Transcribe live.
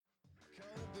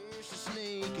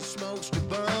Sneak and smokes to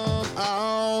bum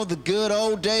all the good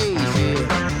old days, yeah.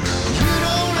 You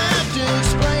don't have to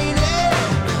explain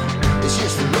it, it's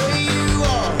just the way you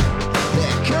are.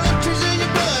 That country's in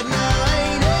your blood now,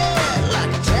 ain't it?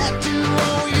 Like a tattoo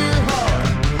on your heart.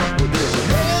 Well, there's a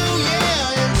hell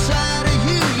yeah inside of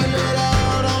you, you let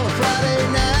out on a Friday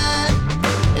night.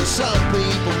 And some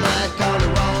people might call it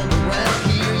wrong, but around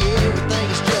here, yeah, everything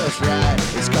is just right.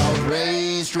 It's called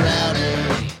Raised Rowdy.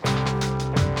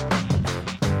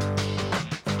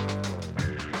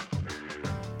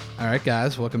 All right,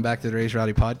 guys, welcome back to the Raised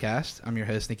Rowdy podcast. I'm your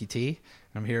host, Nikki T.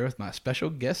 I'm here with my special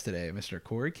guest today, Mr.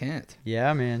 Corey Kent.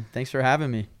 Yeah, man. Thanks for having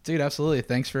me. Dude, absolutely.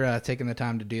 Thanks for taking the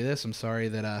time to do this. I'm sorry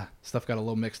that stuff got a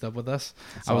little mixed up with us.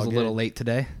 I was a little late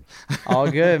today. All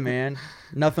good, man.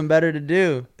 Nothing better to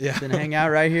do Yeah. than hang out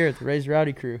right here at the Raised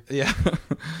Rowdy crew. Yeah.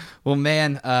 Well,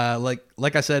 man,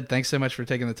 like I said, thanks so much for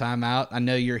taking the time out. I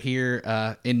know you're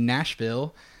here in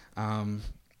Nashville,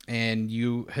 and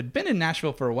you had been in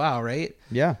Nashville for a while, right?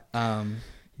 Yeah.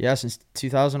 Yeah, since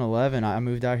 2011. I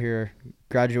moved out here,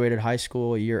 graduated high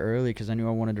school a year early because I knew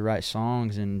I wanted to write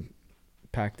songs, and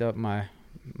packed up my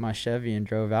Chevy and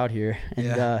drove out here.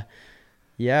 And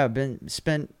I've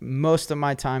spent most of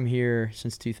my time here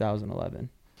since 2011.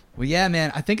 Well, yeah,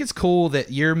 man, I think it's cool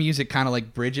that your music kind of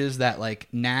like bridges that like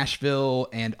Nashville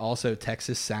and also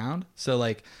Texas sound. So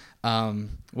like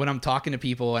when I'm talking to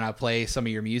people and I play some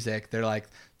of your music, they're like,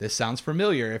 this sounds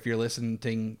familiar if you're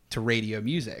listening to radio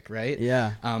music, right?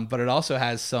 Yeah. But it also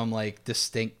has some like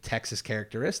distinct Texas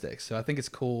characteristics. So I think it's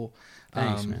cool.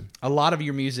 Thanks, man. A lot of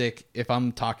your music, if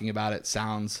I'm talking about it,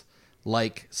 sounds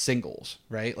like singles,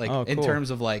 right? Like Oh, in cool.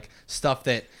 terms of like stuff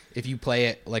that if you play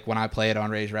it, like when I play it on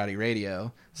Raised Rowdy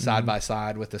Radio, side by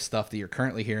side with the stuff that you're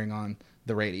currently hearing on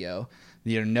the radio,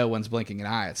 no one's blinking an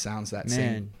eye. It sounds that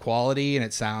same Man. quality, and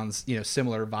it sounds,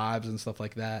 similar vibes and stuff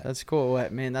like that. That's cool.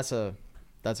 Man, that's a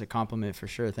compliment for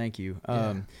sure. Thank you.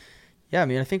 Yeah. Yeah, I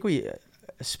mean, I think we,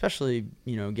 especially,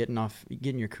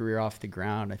 getting your career off the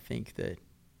ground, I think that,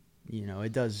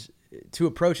 it does, to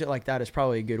approach it like that is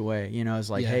probably a good way. It's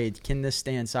like, Yeah. hey, can this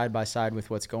stand side by side with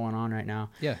what's going on right now?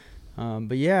 Yeah.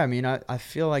 But yeah, I mean, I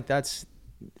feel like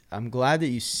I'm glad that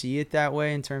you see it that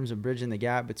way in terms of bridging the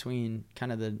gap between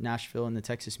kind of the Nashville and the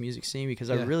Texas music scene, because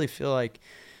I Yeah. really feel like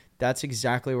that's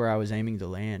exactly where I was aiming to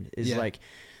land is Yeah. like,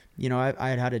 I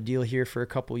had a deal here for a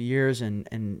couple years,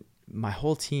 and my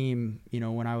whole team,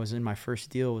 when I was in my first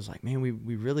deal, was like, man, we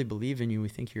really believe in you. We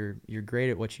think you're great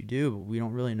at what you do, but we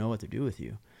don't really know what to do with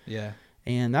you. Yeah.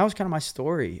 And that was kind of my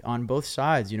story on both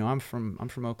sides. I'm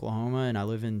from Oklahoma, and I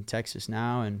live in Texas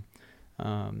now, and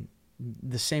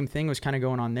the same thing was kind of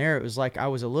going on there. It was like I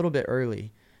was a little bit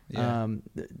early. Yeah.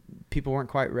 People weren't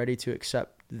quite ready to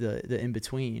accept the in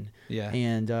between. Yeah.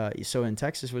 And so in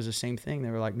Texas was the same thing.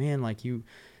 They were like, man, like you're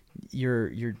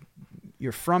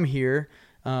from here,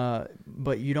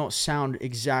 but you don't sound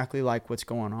exactly like what's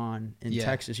going on in Yeah.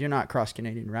 Texas. You're not Cross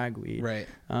Canadian Ragweed, Right.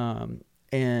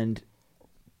 and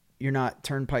you're not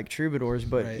Turnpike Troubadours,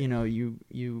 but Right.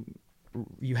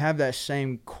 you have that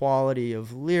same quality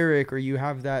of lyric, or you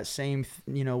have that same,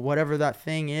 whatever that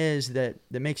thing is that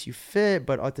makes you fit,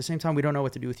 but at the same time, we don't know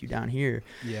what to do with you down here.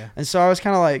 Yeah. And so I was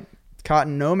kind of like caught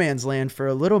in no man's land for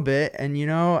a little bit. And,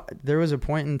 there was a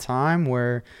point in time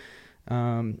where,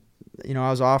 I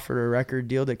was offered a record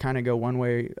deal to kind of go one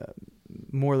way,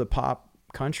 more the pop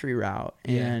country route.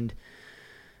 Yeah. And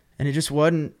it just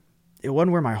wasn't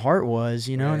where my heart was,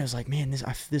 Right. and it was like, man,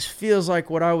 this feels like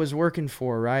what I was working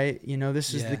for, right?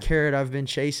 This is Yeah. the carrot I've been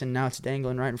chasing. Now it's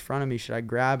dangling right in front of me. Should I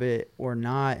grab it or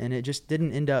not? And it just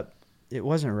didn't end up, it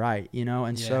wasn't right,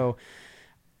 And Yeah. so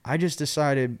I just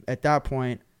decided at that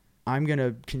point, I'm going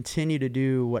to continue to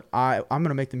do I'm going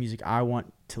to make the music I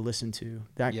want to listen to,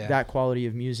 that quality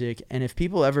of music. And if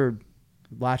people ever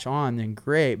latch on, then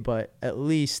great, but at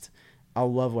least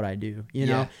I'll love what I do,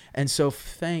 Yeah. And so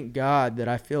thank God that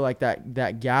I feel like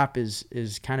that gap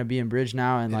is kind of being bridged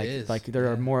now. And It is.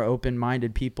 there are more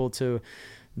open-minded people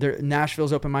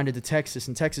Nashville's open-minded to Texas,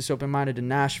 and Texas open-minded to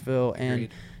Nashville.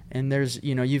 Agreed. And there's,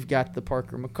 you've got the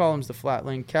Parker McCollums, the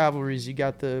Flatland Cavalrys, you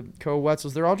got the Coe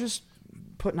Wetzels. They're all just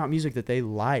putting out music that they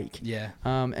like. Yeah.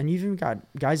 And you've even got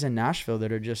guys in Nashville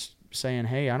that are just saying,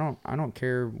 hey, I don't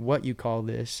care what you call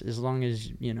this, as long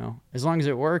as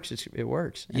it works, it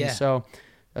works. And Yeah. so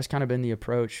that's kind of been the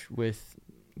approach with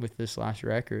this last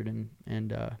record. And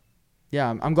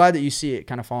yeah, I'm glad that you see it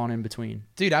kind of falling in between.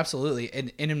 Dude, absolutely.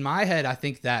 And in my head, I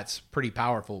think that's pretty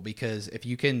powerful, because if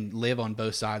you can live on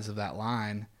both sides of that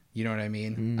line, you know what I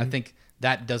mean? Mm-hmm. I think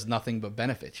that does nothing but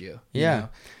benefit you. You Yeah. know?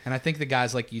 And I think the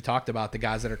guys like you talked about, the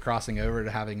guys that are crossing over to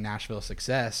having Nashville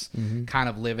success kind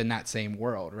of live in that same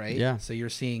world, right? Yeah. So you're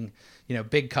seeing, you know,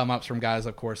 big come ups from guys,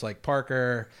 of course, like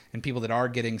Parker and people that are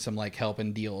getting some like help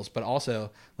and deals, but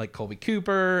also like Colby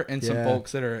Cooper and some Yeah.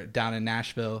 folks that are down in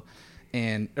Nashville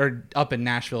or up in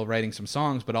Nashville writing some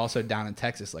songs, but also down in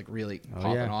Texas, like really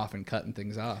popping yeah. off and cutting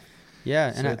things off.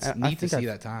 Yeah, So and it's I neat to think see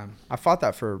that time. I fought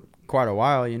that for quite a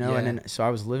while, you know, and Yeah. then so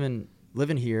I was living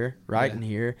here, writing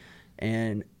here,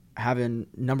 and having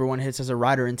number one hits as a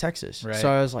writer in Texas. Right. So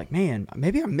I was like, man,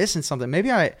 maybe I'm missing something.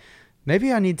 Maybe I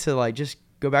need to like just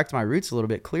go back to my roots a little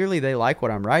bit. Clearly, they like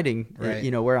what I'm writing, Right. you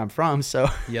know, where I'm from. So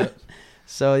Yep.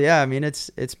 So yeah, I mean it's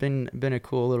been a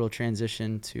cool little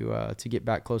transition to get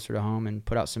back closer to home and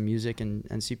put out some music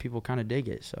and see people kind of dig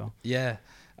it. So Yeah.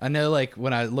 I know, like,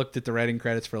 when I looked at the writing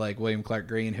credits for, like, William Clark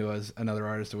Green, who was another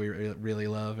artist that we really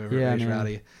love over Yeah, at Race man.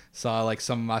 Rowdy, saw, like,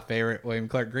 some of my favorite William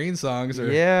Clark Green songs are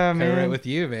Yeah, co-written man. with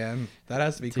you, man. That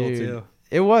has to be cool, Dude, too.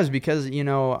 It was because, you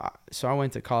know, so I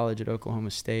went to college at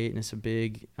Oklahoma State, and it's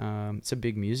a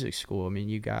big music school. I mean,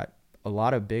 you got a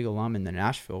lot of big alum in the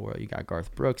Nashville world. You got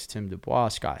Garth Brooks, Tim Dubois,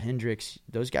 Scott Hendricks.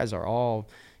 Those guys are all,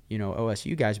 you know,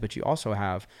 OSU guys, but you also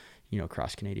have, you know,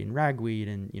 Cross Canadian Ragweed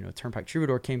and, you know, Turnpike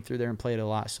Troubadour came through there and played a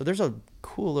lot. So there's a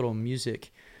cool little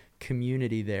music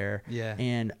community there. Yeah.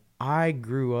 And I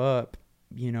grew up,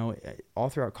 you know, all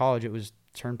throughout college, it was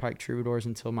Turnpike Troubadours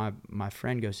until my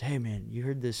friend goes, hey man, you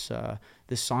heard this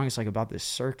song? It's like about this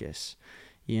circus,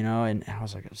 you know? And I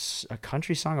was like, a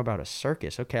country song about a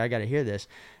circus. Okay, I got to hear this.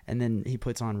 And then he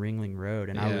puts on Ringling Road,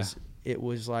 and Yeah. it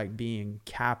was like being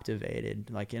captivated,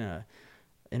 like in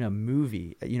a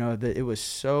movie, you know, that it was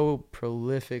so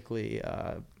prolifically,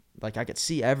 like I could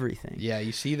see everything. Yeah,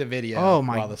 you see the video. Oh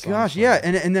my while the song's gosh, playing. yeah,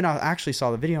 and then I actually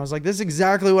saw the video. I was like, this is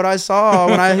exactly what I saw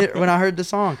when I heard the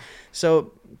song.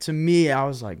 So to me, I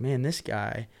was like, man, this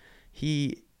guy,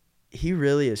 he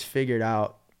really has figured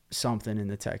out something in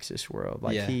the Texas world.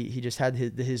 Like Yeah. he just had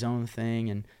his own thing,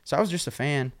 and so I was just a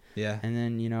fan. Yeah. And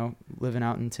then, you know, living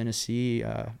out in Tennessee,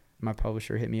 my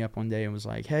publisher hit me up one day and was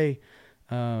like, hey,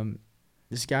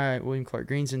 this guy, William Clark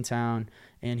Green's in town,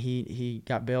 and he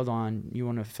got bailed on. You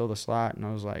want to fill the slot? And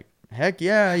I was like, heck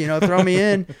yeah, you know, throw me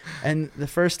in. And the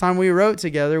first time we wrote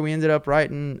together, we ended up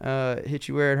writing Hit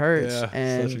You Where It Hurts. Yeah,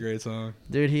 And such a great song.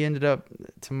 dude, he ended up,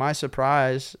 to my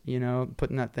surprise, you know,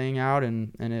 putting that thing out,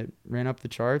 and it ran up the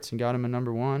charts and got him a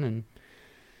number one.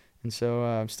 And so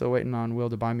I'm still waiting on Will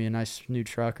to buy me a nice new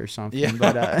truck or something. Yeah.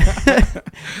 But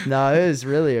no, it was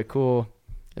really a cool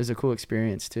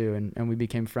experience too. And we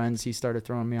became friends. He started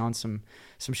throwing me on some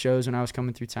shows when I was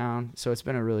coming through town. So it's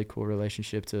been a really cool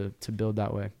relationship to build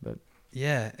that way. But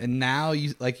Yeah, and now,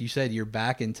 you, like you said, you're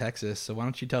back in Texas. So why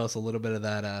don't you tell us a little bit of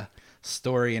that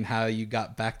story and how you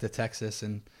got back to Texas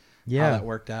and how that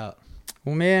worked out?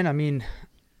 Well, man, I mean,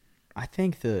 I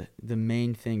think the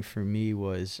main thing for me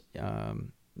was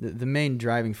the main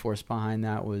driving force behind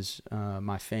that was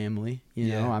my family. You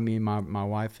know, Yeah. I mean, my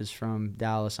wife is from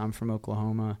Dallas. I'm from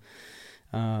Oklahoma.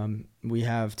 We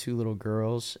have 2 little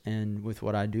girls, and with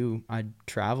what I do, I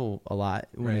travel a lot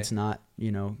when Right. it's not,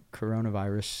 you know,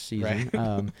 coronavirus season.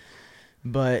 Right.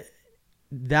 But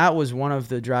that was one of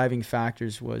the driving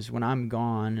factors, was when I'm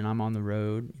gone and I'm on the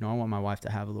road, you know, I want my wife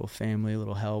to have a little family, a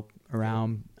little help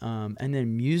around. And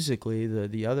then musically,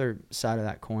 the other side of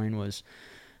that coin was,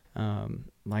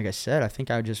 like I said, I think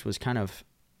I just was kind of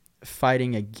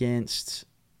fighting against,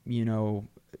 you know,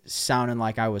 sounding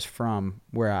like I was from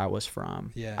where I was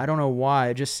from. Yeah. I don't know why.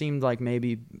 It just seemed like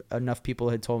maybe enough people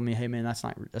had told me, hey man, that's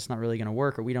not really going to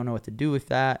work, or we don't know what to do with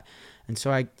that. And so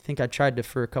I think I tried to,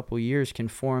 for a couple of years,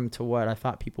 conform to what I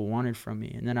thought people wanted from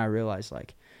me. And then I realized,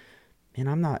 like, man,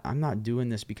 I'm not doing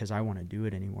this because I want to do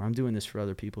it anymore. I'm doing this for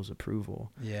other people's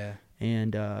approval. Yeah.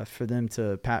 And for them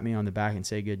to pat me on the back and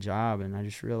say good job. And I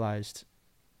just realized,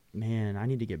 man, I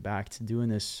need to get back to doing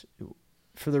this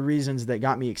for the reasons that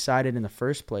got me excited in the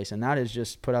first place. And that is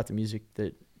just put out the music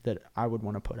that I would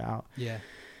want to put out. Yeah.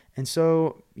 And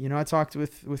so, you know, I talked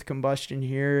with Combustion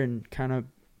here and kind of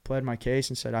pled my case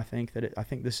and said, I think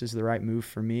this is the right move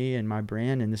for me and my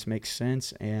brand, and this makes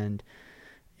sense. And,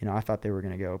 you know, I thought they were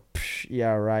going to go,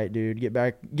 yeah, right, dude, get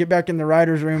back in the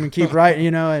writer's room and keep writing,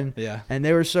 you know, and, Yeah. and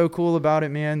they were so cool about it,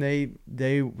 man.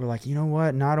 They were like, you know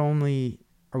what, not only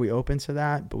are we open to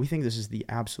that, but we think this is the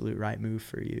absolute right move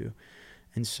for you.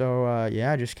 And so,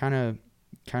 just kind of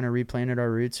replanted our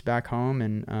roots back home.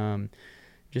 And,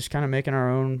 just kind of making our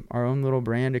own little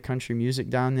brand of country music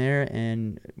down there,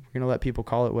 and we're gonna let people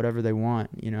call it whatever they want.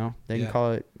 You know, they can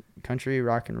call it country,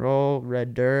 rock and roll,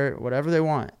 red dirt, whatever they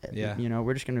want. Yeah. You know,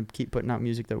 we're just gonna keep putting out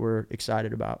music that we're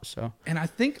excited about. So. And I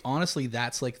think honestly,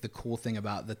 that's like the cool thing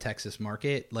about the Texas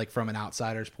market, like from an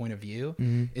outsider's point of view,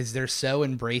 is they're so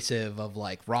embracive of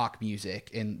like rock music,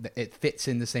 and it fits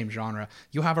in the same genre.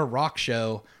 You'll have a rock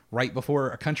show right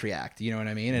before a country act, you know what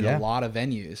I mean? And a lot of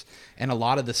venues, and a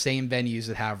lot of the same venues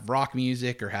that have rock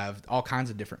music or have all kinds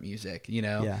of different music, you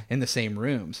know, in the same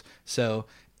rooms. So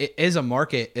it is a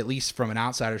market, at least from an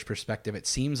outsider's perspective, it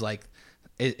seems like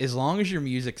as long as your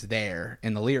music's there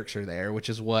and the lyrics are there, which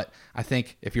is what I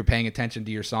think, if you're paying attention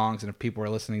to your songs and if people are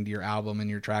listening to your album and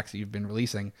your tracks that you've been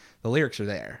releasing, the lyrics are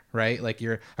there, right? Like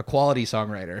you're a quality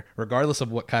songwriter, regardless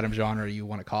of what kind of genre you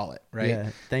want to call it, right? Yeah,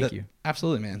 thank you.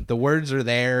 Absolutely, man. The words are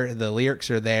there, the lyrics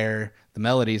are there, the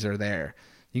melodies are there.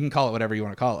 You can call it whatever you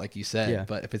want to call it, like you said,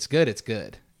 but if it's good, it's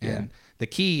good. And the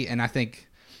key, and I think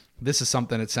this is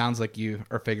something it sounds like you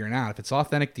are figuring out, if it's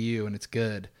authentic to you and it's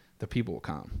good, the people will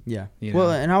come. Yeah. You know?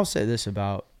 Well, and I'll say this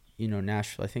about, you know,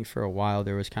 Nashville. I think for a while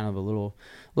there was kind of a little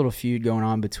feud going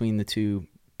on between the two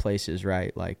places,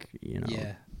 right? Like, you know,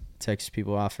 Texas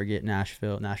people, I forget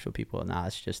Nashville people, nah,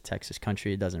 it's just Texas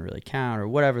country, it doesn't really count, or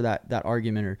whatever that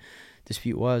argument or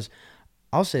dispute was.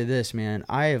 I'll say this, man,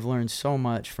 I have learned so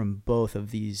much from both of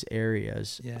these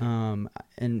areas.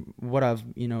 And what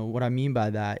I mean by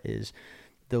that is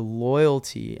the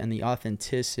loyalty and the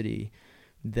authenticity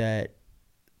that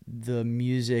the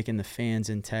music and the fans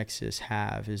in Texas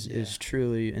have is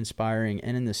truly inspiring.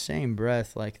 And in the same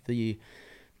breath, like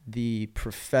the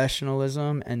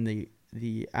professionalism and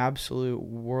the absolute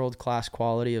world-class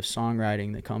quality of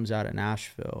songwriting that comes out of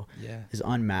Nashville is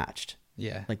unmatched.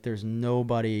 Yeah. Like there's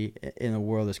nobody in the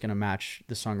world that's going to match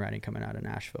the songwriting coming out of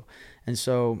Nashville. And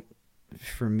so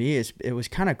for me, it was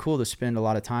kind of cool to spend a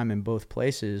lot of time in both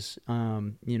places.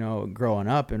 You know, growing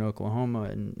up in Oklahoma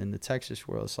and in the Texas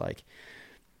world, it's like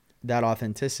that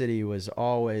authenticity was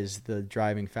always the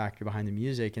driving factor behind the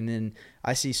music. And then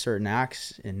I see certain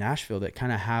acts in Nashville that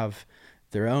kind of have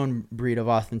their own breed of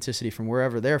authenticity from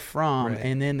wherever they're from. Right.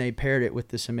 And then they paired it with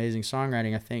this amazing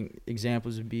songwriting. I think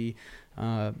examples would be,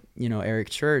 you know,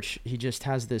 Eric Church. He just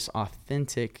has this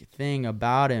authentic thing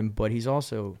about him, but he's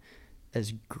also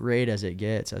as great as it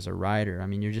gets as a writer. I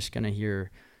mean, you're just going to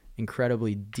hear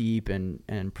incredibly deep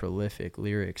and prolific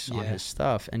lyrics on his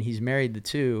stuff. And he's married the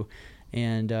two.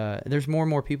 And there's more and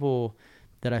more people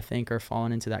that I think are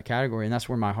falling into that category, and that's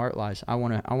where my heart lies. I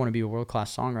want to be a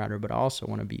world-class songwriter, but I also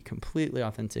want to be completely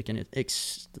authentic and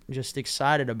just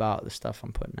excited about the stuff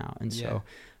I'm putting out. And so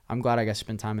I'm glad I got to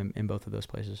spend time in both of those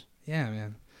places. Yeah,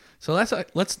 man. So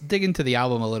let's dig into the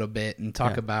album a little bit and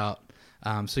talk about.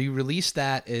 So you released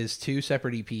that as 2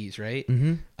 separate EPs, right?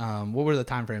 Mm-hmm. What were the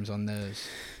time frames on those?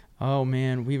 Oh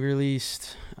man, we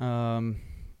released part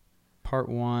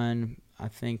 1. I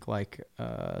think like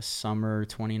summer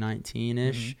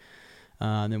 2019-ish.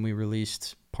 Mm-hmm. Then we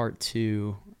released part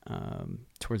 2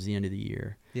 towards the end of the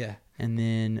year. Yeah. And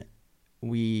then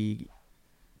we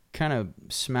kind of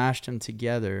smashed them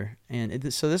together.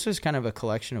 And so this was kind of a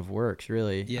collection of works,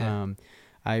 really. Yeah.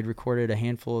 I had recorded a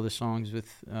handful of the songs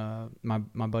with my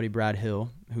buddy Brad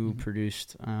Hill, who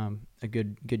produced a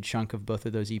good chunk of both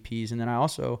of those EPs. And then I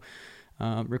also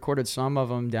recorded some of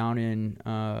them down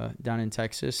in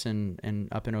Texas and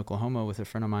up in Oklahoma with a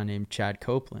friend of mine named Chad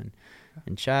Copeland.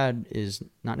 And Chad is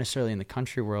not necessarily in the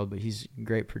country world, but he's a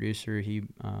great producer. He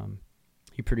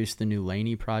produced the new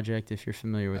Laney project, if you're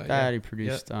familiar with that. Yeah. He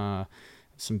produced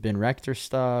some Ben Rector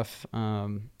stuff,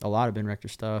 a lot of Ben Rector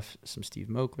stuff, some Steve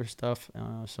Moakler stuff,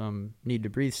 some Need to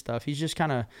Breathe stuff. He's just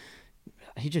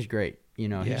great. You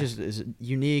know, he just is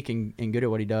unique and good at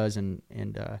what he does. And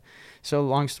so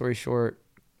long story short,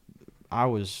 I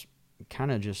was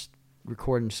kind of just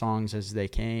recording songs as they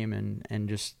came and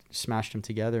just smashed them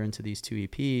together into these 2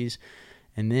 EPs.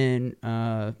 And then,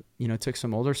 you know, took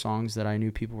some older songs that I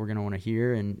knew people were going to want to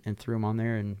hear and threw them on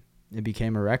there, and it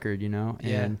became a record, you know?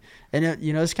 And it,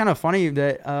 you know, it's kind of funny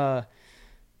that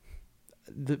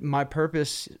my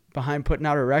purpose behind putting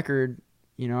out a record,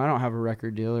 you know, I don't have a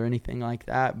record deal or anything like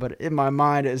that, but in my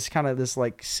mind, it's kind of this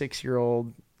like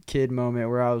 6-year-old kid moment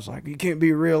where I was like, you can't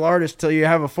be a real artist till you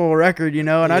have a full record, you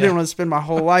know? And I didn't want to spend my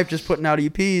whole life just putting out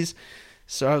EPs.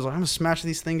 So I was like, I'm going to smash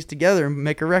these things together and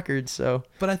make a record. So,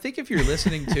 but I think if you're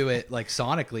listening to it like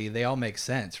sonically, they all make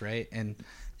sense, right? And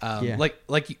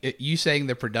like you saying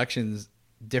the production's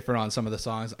different on some of the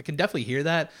songs, I can definitely hear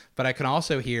that, but I can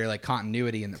also hear like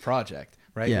continuity in the project,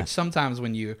 right? Which sometimes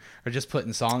when you are just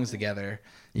putting songs together,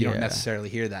 you don't necessarily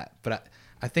hear that. But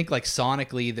I think like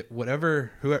sonically that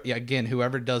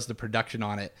whoever does the production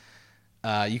on it,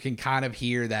 you can kind of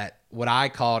hear that what I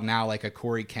call now like a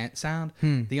Corey Kent sound.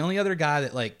 The only other guy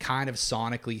that like kind of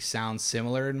sonically sounds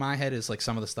similar in my head is like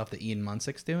some of the stuff that Ian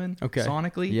Munsick's doing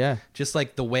sonically. Yeah. Just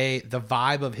like the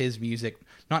vibe of his music,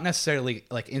 not necessarily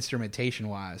like instrumentation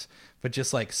wise, but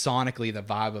just like sonically the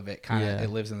vibe of it kind of, it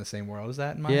lives in the same world as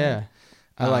that in my head.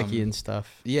 I like Ian's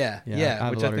stuff. Yeah. I have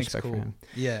Which a I lot of think's respect for cool. him.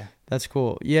 Yeah. That's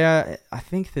cool. Yeah, I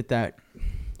think that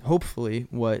hopefully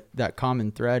what that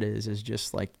common thread is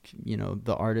just like, you know,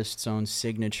 the artist's own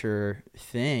signature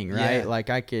thing, right? Yeah. Like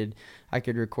I could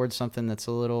record something that's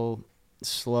a little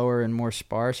slower and more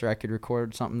sparse, or I could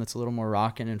record something that's a little more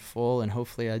rockin' and full, and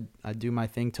hopefully I do my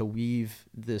thing to weave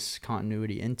this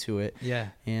continuity into it. Yeah.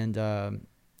 And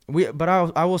but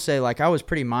I will say, like, I was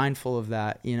pretty mindful of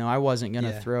that. You know, I wasn't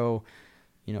gonna throw,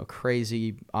 you know,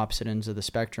 crazy opposite ends of the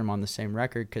spectrum on the same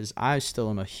record, because I still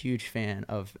am a huge fan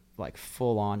of like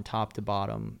full on top to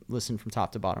bottom, listen from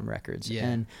top to bottom records. Yeah.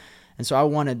 And so I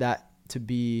wanted that to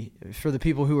be, for the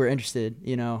people who were interested,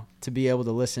 you know, to be able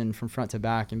to listen from front to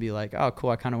back and be like, oh, cool,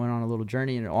 I kind of went on a little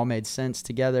journey and it all made sense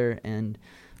together. And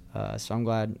so I'm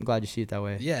glad you see it that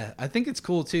way. Yeah, I think it's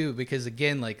cool too, because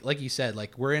again, like you said,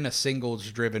 like we're in a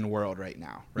singles driven world right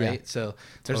now, right? Yeah, So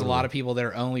there's a lot of people that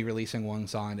are only releasing one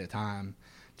song at a time,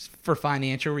 just for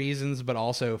financial reasons, but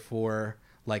also for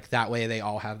like that way they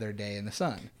all have their day in the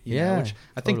sun. You know, which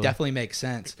I think definitely makes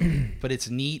sense. But it's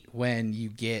neat when you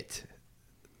get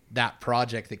that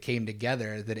project that came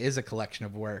together that is a collection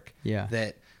of work. Yeah.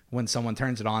 That when someone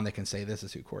turns it on, they can say, this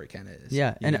is who Corey Kent is.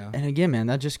 Yeah. And again, man,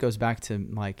 that just goes back to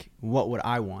like, what would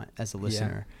I want as a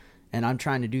listener? And I'm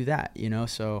trying to do that, you know?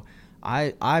 So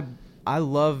I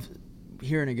love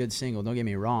hearing a good single, don't get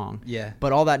me wrong. Yeah.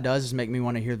 But all that does is make me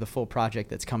want to hear the full project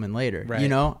that's coming later, right. you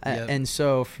know? Yep. And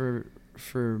so for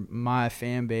my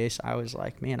fan base, I was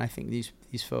like, man, I think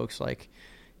these folks, like,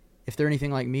 if they're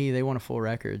anything like me, they want a full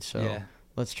record. So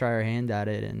let's try our hand at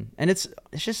it. And it's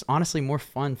just honestly more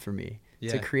fun for me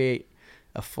to create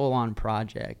a full-on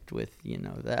project with, you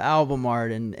know, the album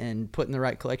art and putting the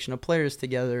right collection of players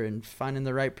together and finding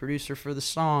the right producer for the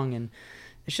song. And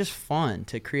it's just fun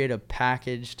to create a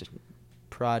packaged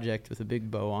project with a big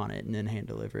bow on it and then hand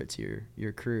deliver it to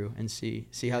your crew and see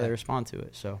how they respond to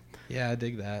it. So yeah, I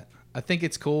dig that. I think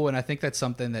it's cool, and I think that's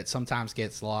something that sometimes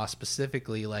gets lost,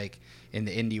 specifically like in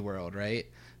the indie world, right?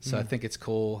 So I think it's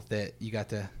cool that you got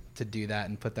to do that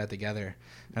and put that together.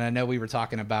 And I know we were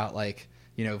talking about like,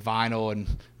 you know, vinyl, and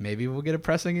maybe we'll get a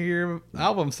pressing of your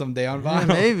album someday on vinyl.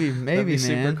 Maybe, That'd be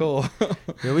super man. cool.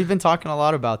 Yeah, we've been talking a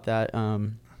lot about that.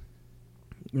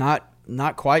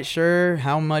 Not quite sure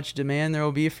how much demand there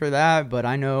will be for that, but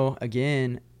I know,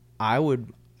 again, I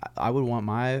would want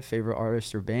my favorite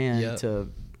artist or band to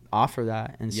offer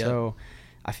that. And so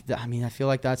I feel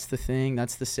like that's the thing,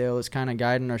 that's the sail that's kind of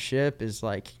guiding our ship, is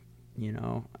like, you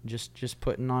know, just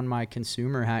putting on my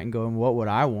consumer hat and going, what would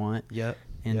I want?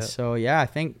 So I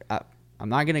think I'm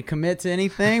not going to commit to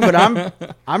anything, but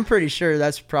I'm pretty sure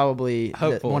that's probably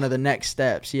one of the next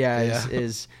steps.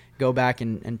 Is go back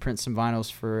and print some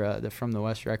vinyls for the From the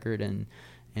West record, and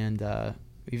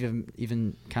we've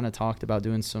even kind of talked about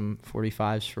doing some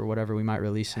 45s for whatever we might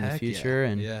release in the future.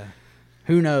 And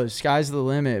who knows, sky's the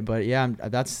limit. But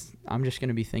I'm just going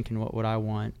to be thinking, what would I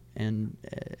want, and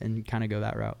kind of go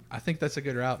that route. I think that's a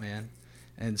good route, man.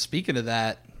 And speaking of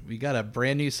that, we got a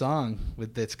brand new song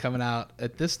that's coming out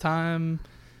at this time,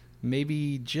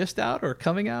 maybe just out or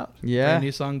coming out. Brand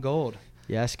new song, Gold.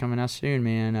 Yeah, it's coming out soon,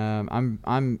 man.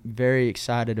 I'm very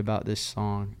excited about this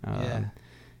song.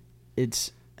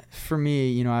 It's, for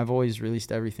me, you know, I've always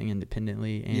released everything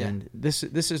independently, and this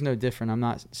is no different. I'm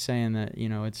not saying that, you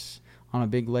know, it's on a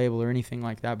big label or anything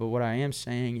like that, but what I am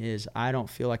saying is I don't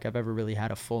feel like I've ever really had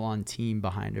a full-on team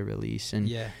behind a release. And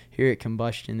here at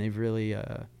Combustion, they've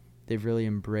really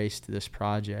embraced this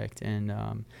project.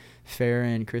 And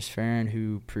Chris Farron,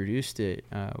 who produced it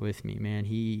with me, man,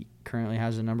 he currently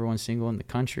has the #1 single in the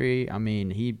country. I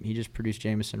mean, he just produced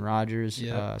Jameson Rogers,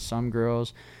 Some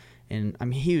Girls, and I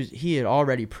mean he had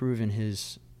already proven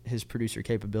his producer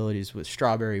capabilities with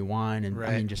Strawberry Wine, and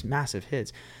I mean just massive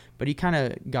hits. But he kind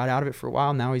of got out of it for a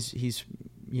while. Now he's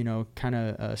you know, kind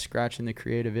of scratching the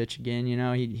creative itch again. You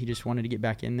know, he just wanted to get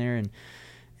back in there,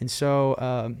 and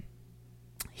so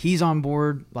he's on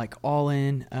board, like all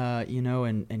in, you know,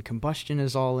 and Combustion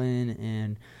is all in,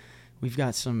 and we've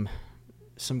got some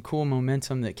cool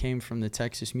momentum that came from the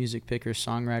Texas Music Pickers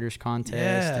Songwriters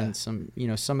Contest,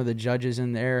 and some of the judges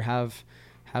in there have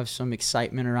some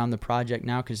excitement around the project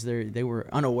now, because they were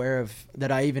unaware of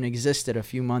that I even existed a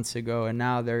few months ago, and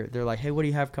now they're like, hey, what do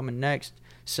you have coming next?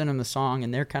 Send them the song,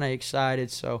 and they're kind of excited.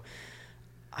 So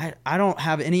I don't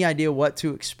have any idea what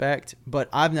to expect, but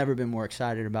I've never been more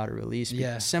excited about a release.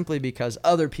 Yeah. Simply because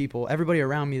other people, everybody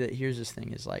around me that hears this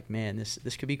thing is like, man,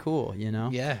 this could be cool, you know?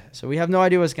 Yeah. So we have no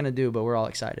idea what it's going to do, but we're all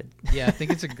excited. Yeah, I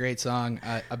think it's a great song.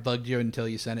 I bugged you until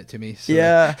you sent it to me. So.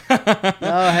 Yeah.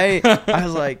 No, hey, I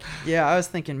was like, I was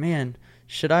thinking, man,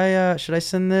 should I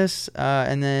send this?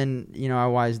 And then, you know, I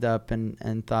wised up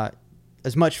and thought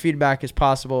as much feedback as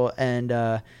possible. And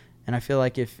I feel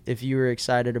like if you were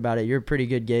excited about it, you're a pretty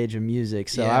good gauge of music.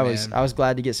 So Yeah, I was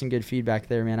glad to get some good feedback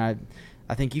there, man.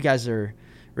 I think you guys are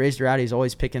Raised Rowdy is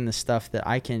always picking the stuff that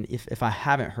I can, if I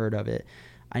haven't heard of it,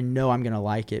 I know I'm gonna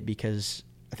like it because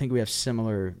I think we have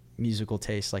similar musical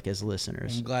tastes, like as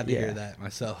listeners. I'm glad to hear that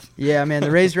myself. Yeah, man,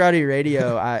 the Raised Rowdy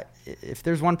Radio. If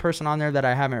there's one person on there that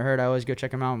I haven't heard, I always go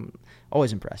check them out. I'm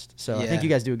always impressed. So I think you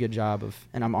guys do a good job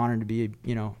and I'm honored to be,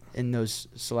 you know, in those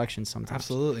selections sometimes.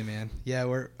 Absolutely, man.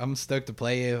 Yeah, I'm stoked to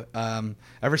play you.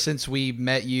 Ever since we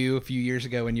met you a few years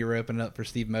ago when you were opening up for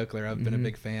Steve Moakler, I've been a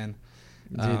big fan.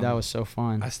 Dude, that was so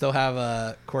fun. I still have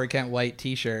a Corey Kent White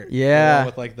T-shirt. Yeah, the one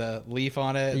with like the leaf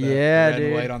on it. The red dude.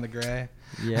 and white on the gray.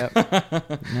 Yep.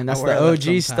 Man, that's the wear that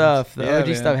OG stuff. The OG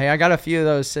man. stuff. Hey, I got a few of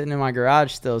those sitting in my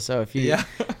garage still. So if you,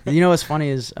 you know what's funny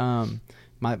is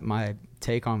my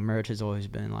take on merch has always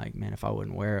been like, man, if I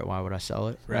wouldn't wear it, why would I sell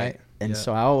it? Right. And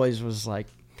so I always was like,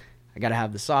 I got to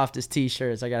have the softest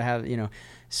T-shirts. I got to have, you know.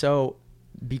 So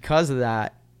because of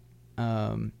that,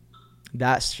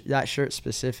 that shirt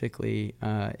specifically,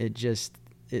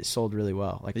 it sold really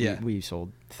well. Like we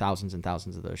sold thousands and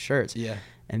thousands of those shirts. Yeah.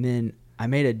 And then I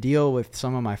made a deal with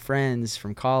some of my friends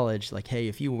from college, like, hey,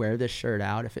 if you wear this shirt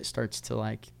out, if it starts to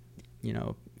like, you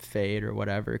know, fade or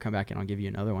whatever, come back and I'll give you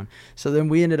another one. So then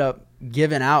we ended up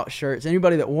giving out shirts,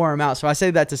 anybody that wore them out. So I say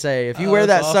that to say, if you wear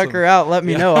that sucker out, let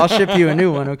me know. I'll ship you a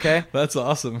new one. Okay. That's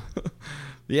awesome.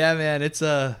 Yeah, man.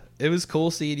 It was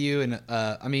cool seeing you. And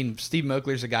I mean, Steve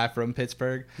Moakler's a guy from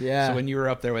Pittsburgh. Yeah. So when you were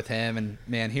up there with him and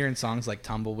man, hearing songs like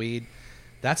Tumbleweed,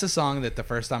 that's a song that the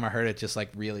first time I heard it just like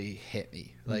really hit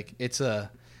me. Like it's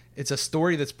a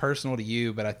story that's personal to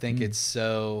you, but I think it's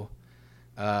so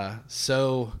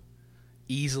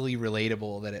easily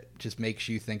relatable that it just makes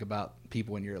you think about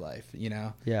people in your life, you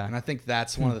know? Yeah. And I think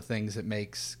that's one of the things that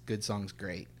makes good songs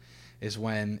great is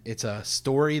when it's a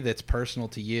story that's personal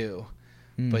to you,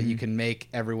 but you can make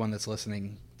everyone that's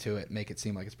listening to it make it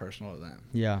seem like it's personal to them.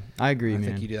 Yeah, I agree, man. I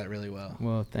think you do that really well.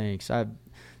 Well, thanks.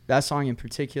 That song in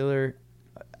particular,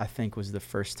 I think was the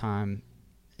first time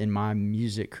in my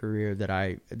music career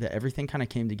that everything kind of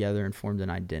came together and formed an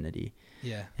identity.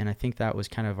 Yeah. And I think that was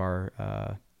kind of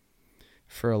our,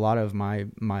 for a lot of my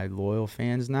loyal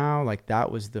fans now, like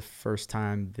that was the first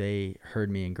time they heard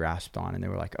me and grasped on, and they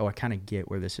were like, oh, I kind of get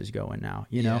where this is going now,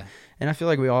 you know? And I feel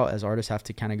like we all as artists have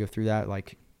to kind of go through that,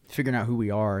 like figuring out who we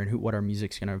are and what our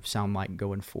music's going to sound like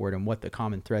going forward and what the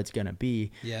common thread's going to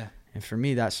be. Yeah. And for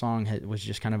me, that song was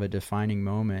just kind of a defining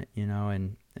moment, you know?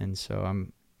 And so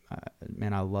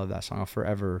man, I love that song. I'll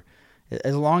forever,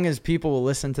 as long as people will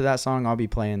listen to that song, I'll be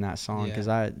playing that song because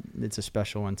it's a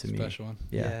special one to me. Special one.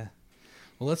 Yeah.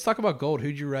 Well, let's talk about Gold.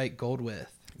 Who'd you write Gold with?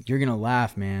 You're going to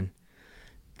laugh, man.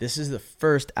 This is the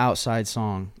first outside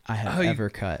song I have ever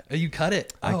cut. Oh, you cut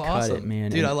it? I cut awesome. it, man.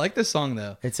 Dude, And I like this song,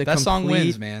 though. That song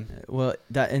wins, man. Well,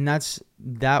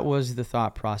 that was the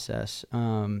thought process.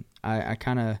 I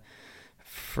kind of,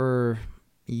 for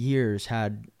years,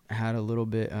 had a little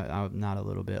bit, not a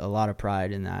little bit, a lot of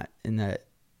pride in that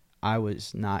I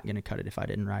was not going to cut it if I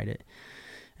didn't write it.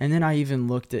 And then I even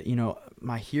looked at, you know,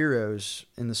 my heroes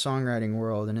in the songwriting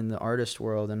world and in the artist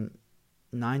world, and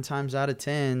 9 times out of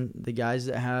 10, the guys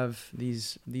that have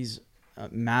these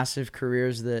massive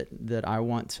careers that I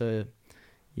want to,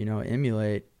 you know,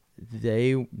 emulate,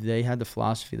 they had the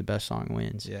philosophy the best song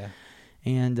wins. Yeah.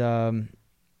 And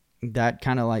that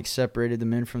kind of like separated the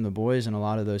men from the boys in a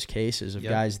lot of those cases of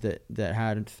guys that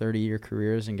had 30-year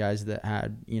careers and guys that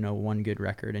had, you know, one good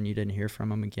record and you didn't hear from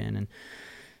them again. And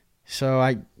so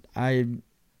I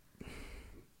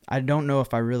don't know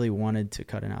if I really wanted to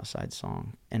cut an outside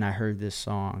song, and I heard this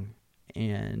song,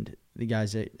 and the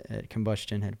guys at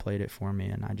Combustion had played it for me,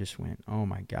 and I just went, oh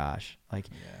my gosh, like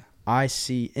I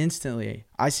see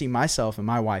myself and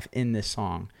my wife in this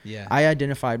song. Yeah, I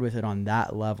identified with it on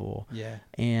that level. Yeah,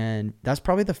 and that's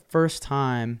probably the first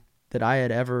time that I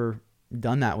had ever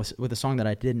done that with a song that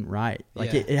I didn't write.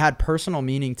 Like it had personal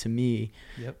meaning to me.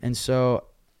 Yep. And so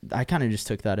I kind of just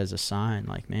took that as a sign,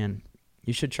 like, man,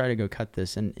 you should try to go cut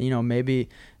this. And, you know, maybe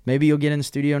you'll get in the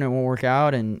studio and it won't work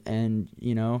out. And,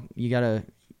 you know, you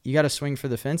gotta swing for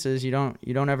the fences. You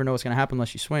don't ever know what's going to happen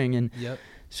unless you swing. And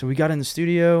so we got in the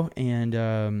studio and,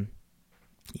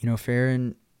 you know,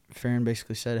 Farron Farron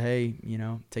basically said, hey,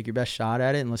 take your best shot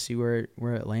at it and let's see where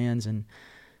it lands. And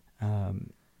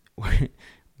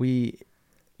we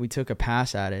took a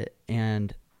pass at it,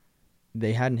 and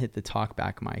they hadn't hit the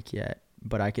talkback mic yet,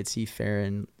 but I could see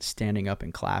Farron standing up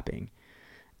and clapping.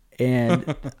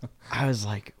 And I was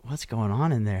like, what's going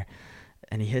on in there?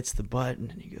 And he hits the button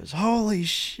and he goes, holy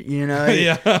shit,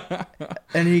 Yeah.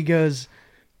 And he goes,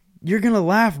 you're going to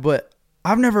laugh, but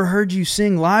I've never heard you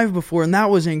sing live before, and that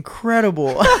was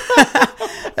incredible.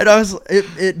 And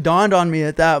it dawned on me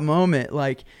at that moment,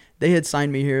 like, they had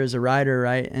signed me here as a writer,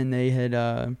 right? And they had,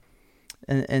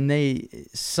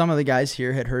 some of the guys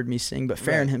here had heard me sing, but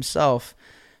Farron himself,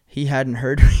 he hadn't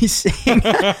heard me sing.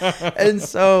 And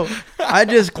so I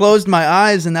just closed my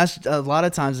eyes, and that's a lot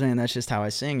of times, man, that's just how I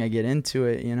sing. I get into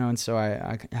it, and so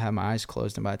I had my eyes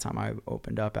closed, and by the time I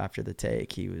opened up after the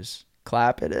take, he was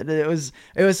clapping. It was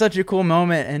such a cool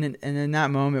moment. And in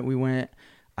that moment we went,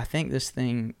 I think this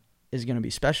thing is going to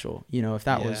be special. If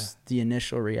that was the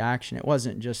initial reaction, it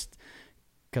wasn't just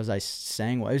because I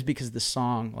sang well, it was because the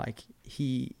song, like,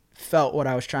 he felt what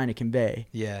I was trying to convey.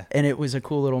 Yeah. And it was a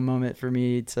cool little moment for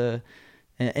me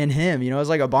and him, it was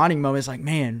like a bonding moment. It's like,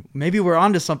 man, maybe we're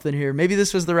onto something here. Maybe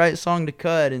this was the right song to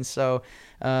cut. And so,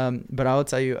 but I will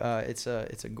tell you, it's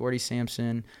a Gordy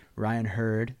Sampson, Ryan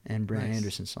Hurd, and Brent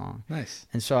Anderson song. Nice.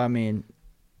 And so, I mean,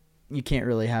 you can't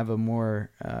really have a more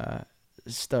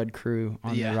stud crew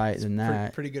on the right than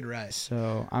that. Pretty good right.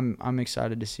 So I'm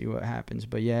excited to see what happens.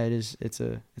 But yeah, it's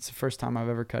the first time I've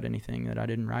ever cut anything that I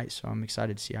didn't write. So I'm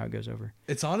excited to see how it goes over.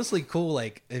 It's honestly cool.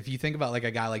 Like, if you think about like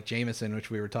a guy like Jameson,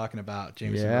 which we were talking about,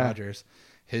 Jameson Rogers,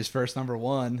 his first number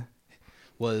one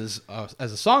was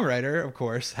as a songwriter, of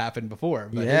course, happened before,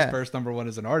 but his first number one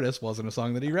as an artist wasn't a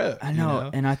song that he wrote. I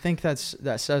know, and I think that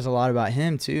says a lot about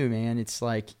him too, man. It's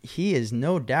like, he is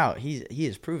no doubt he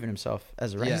has proven himself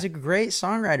as a writer. He's a great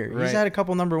songwriter. He's had a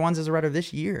couple number ones as a writer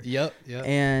this year. Yep.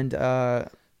 And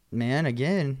man,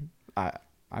 again,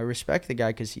 I respect the guy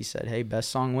because he said, hey, best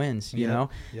song wins, you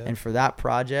know? Yep. And for that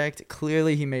project,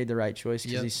 clearly he made the right choice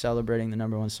because he's celebrating the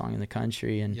number one song in the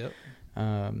country. And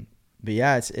but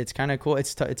yeah, it's kind of cool.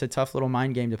 It's a tough little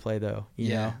mind game to play, though.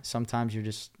 You know, sometimes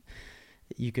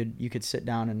you could sit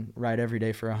down and write every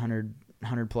day for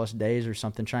 100 plus days or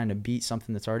something, trying to beat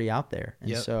something that's already out there.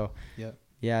 And so,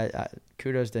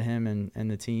 kudos to him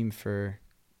and the team for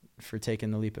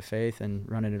taking the leap of faith and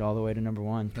running it all the way to number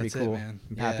one. Pretty cool, man.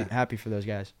 I'm happy for those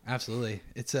guys. Absolutely.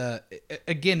 It's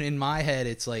again, in my head,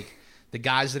 it's like the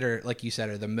guys that are, like you said,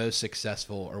 are the most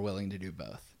successful are willing to do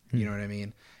both. You know what I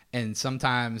mean? And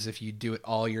sometimes if you do it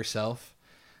all yourself,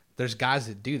 there's guys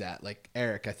that do that. Like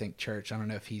Eric, I think Church, I don't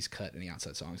know if he's cut any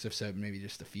outside songs. If so, maybe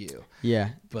just a few.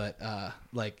 Yeah. But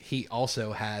like, he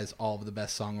also has all of the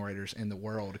best songwriters in the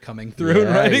world coming through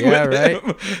and writing with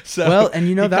him. So well, and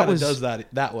he that does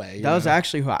that way. That was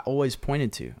actually who I always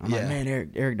pointed to. I'm like, man,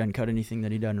 Eric doesn't cut anything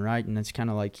that he doesn't write, and that's kind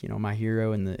of like, my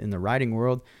hero in the writing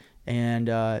world. And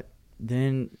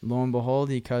then lo and behold,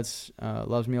 he cuts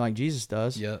 "Loves Me Like Jesus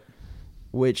Does." Yep.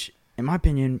 Which, in my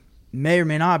opinion, may or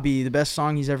may not be the best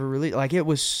song he's ever released. Like, it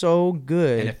was so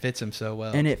good. And it fits him so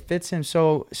well. And it fits him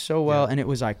so well. Yeah. And it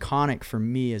was iconic for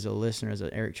me as a listener, as an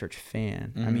Eric Church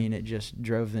fan. Mm-hmm. I mean, it just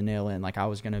drove the nail in. Like, I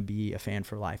was going to be a fan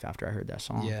for life after I heard that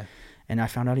song. Yeah. And I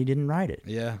found out he didn't write it.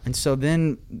 Yeah. And so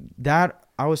then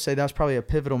I would say that's probably a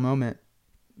pivotal moment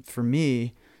for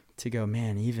me to go,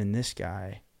 man, even this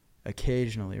guy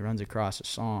occasionally runs across a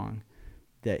song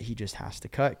that he just has to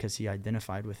cut because he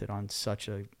identified with it on such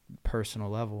a personal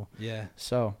level. Yeah.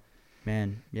 So,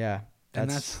 man, yeah.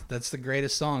 That's the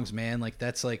greatest songs, man. Like,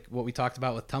 that's like what we talked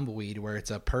about with Tumbleweed, where it's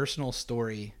a personal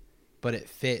story, but it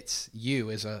fits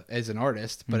you as an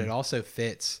artist, but it also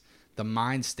fits the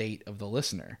mind state of the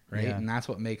listener, right? Yeah. And that's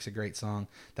what makes a great song.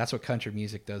 That's what country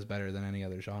music does better than any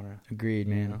other genre. Agreed,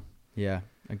 man. Yeah,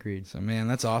 agreed. So, man,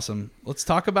 that's awesome. Let's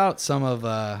talk about some of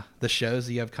the shows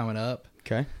that you have coming up.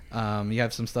 Okay. You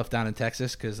have some stuff down in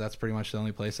Texas because that's pretty much the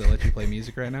only place that lets you play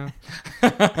music right now.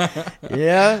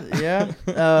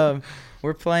 Yeah.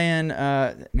 We're playing.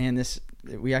 Man,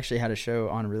 we actually had a show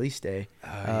on release day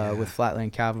with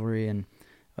Flatland Cavalry, and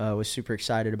was super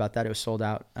excited about that. It was sold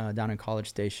out down in College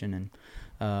Station,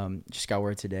 and just got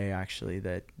word today actually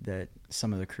that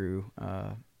some of the crew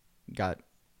got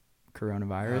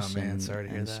coronavirus. Oh man, sorry to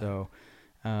hear that. So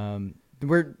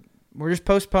we're just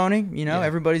postponing,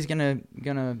 everybody's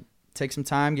gonna take some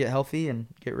time, get healthy and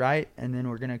get right. And then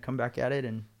we're going to come back at it.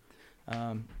 And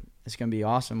it's going to be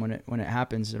awesome when it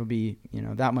happens. It'll be,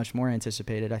 that much more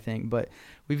anticipated, I think. But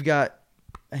we've got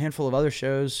a handful of other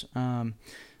shows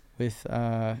with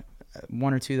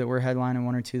one or two that we're headlining,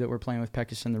 one or two that we're playing with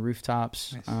Pecos and the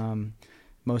Rooftops. Nice.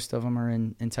 most of them are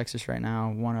in Texas right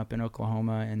now, one up in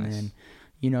Oklahoma. And then,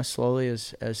 you know, slowly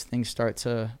as things start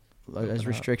to, as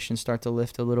restrictions start to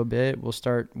lift a little bit, we'll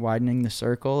start widening the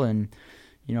circle and,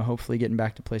 you know, hopefully getting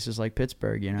back to places like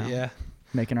Pittsburgh, you know. Yeah.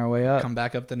 Making our way up. Come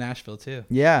back up to Nashville too.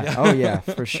 Yeah. Oh yeah,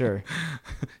 for sure.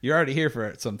 You're already here for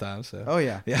it sometimes. So. Oh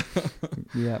yeah. Yeah.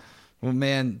 Yeah. Well,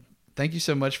 man, thank you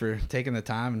so much for taking the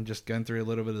time and just going through a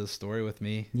little bit of the story with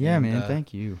me. Yeah, and, man.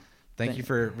 Thank you. Thank you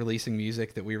for releasing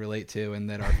music that we relate to and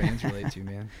that our fans relate to,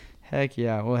 man. Heck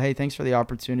yeah. Well, hey, thanks for the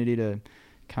opportunity to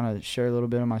kind of share a little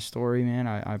bit of my story, man.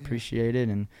 I appreciate it,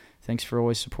 and thanks for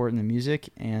always supporting the music.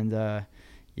 And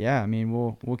yeah, I mean,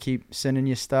 we'll keep sending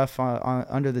you stuff on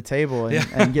under the table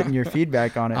and getting your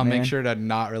feedback on it. I'll man. make sure to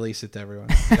not release it to everyone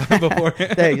before.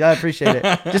 Thanks, I appreciate it.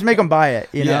 Just make them buy it,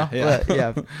 you know. Yeah. But,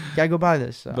 yeah, gotta go buy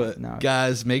this. So, but no.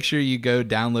 guys, make sure you go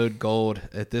download Gold.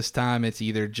 At this time, it's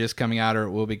either just coming out or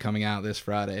it will be coming out this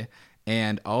Friday.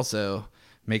 And also,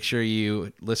 make sure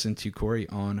you listen to Corey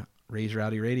on Raise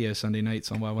Rowdy Radio Sunday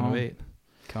nights on Y108.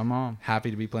 Come on. Happy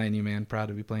to be playing you, man. Proud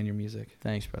to be playing your music.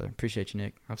 Thanks, brother. Appreciate you,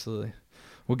 Nick. Absolutely.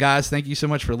 Well, guys, thank you so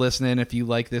much for listening. If you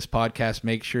like this podcast,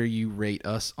 make sure you rate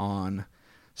us on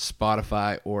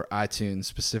Spotify or iTunes,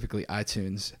 specifically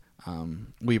iTunes.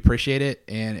 We appreciate it,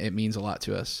 and it means a lot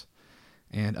to us.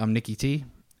 And I'm Nicky T,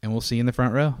 and we'll see you in the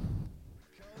front row.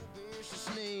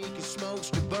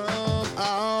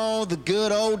 All the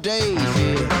good old days, yeah.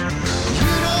 You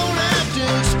don't have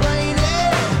to explain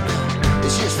it.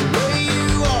 It's just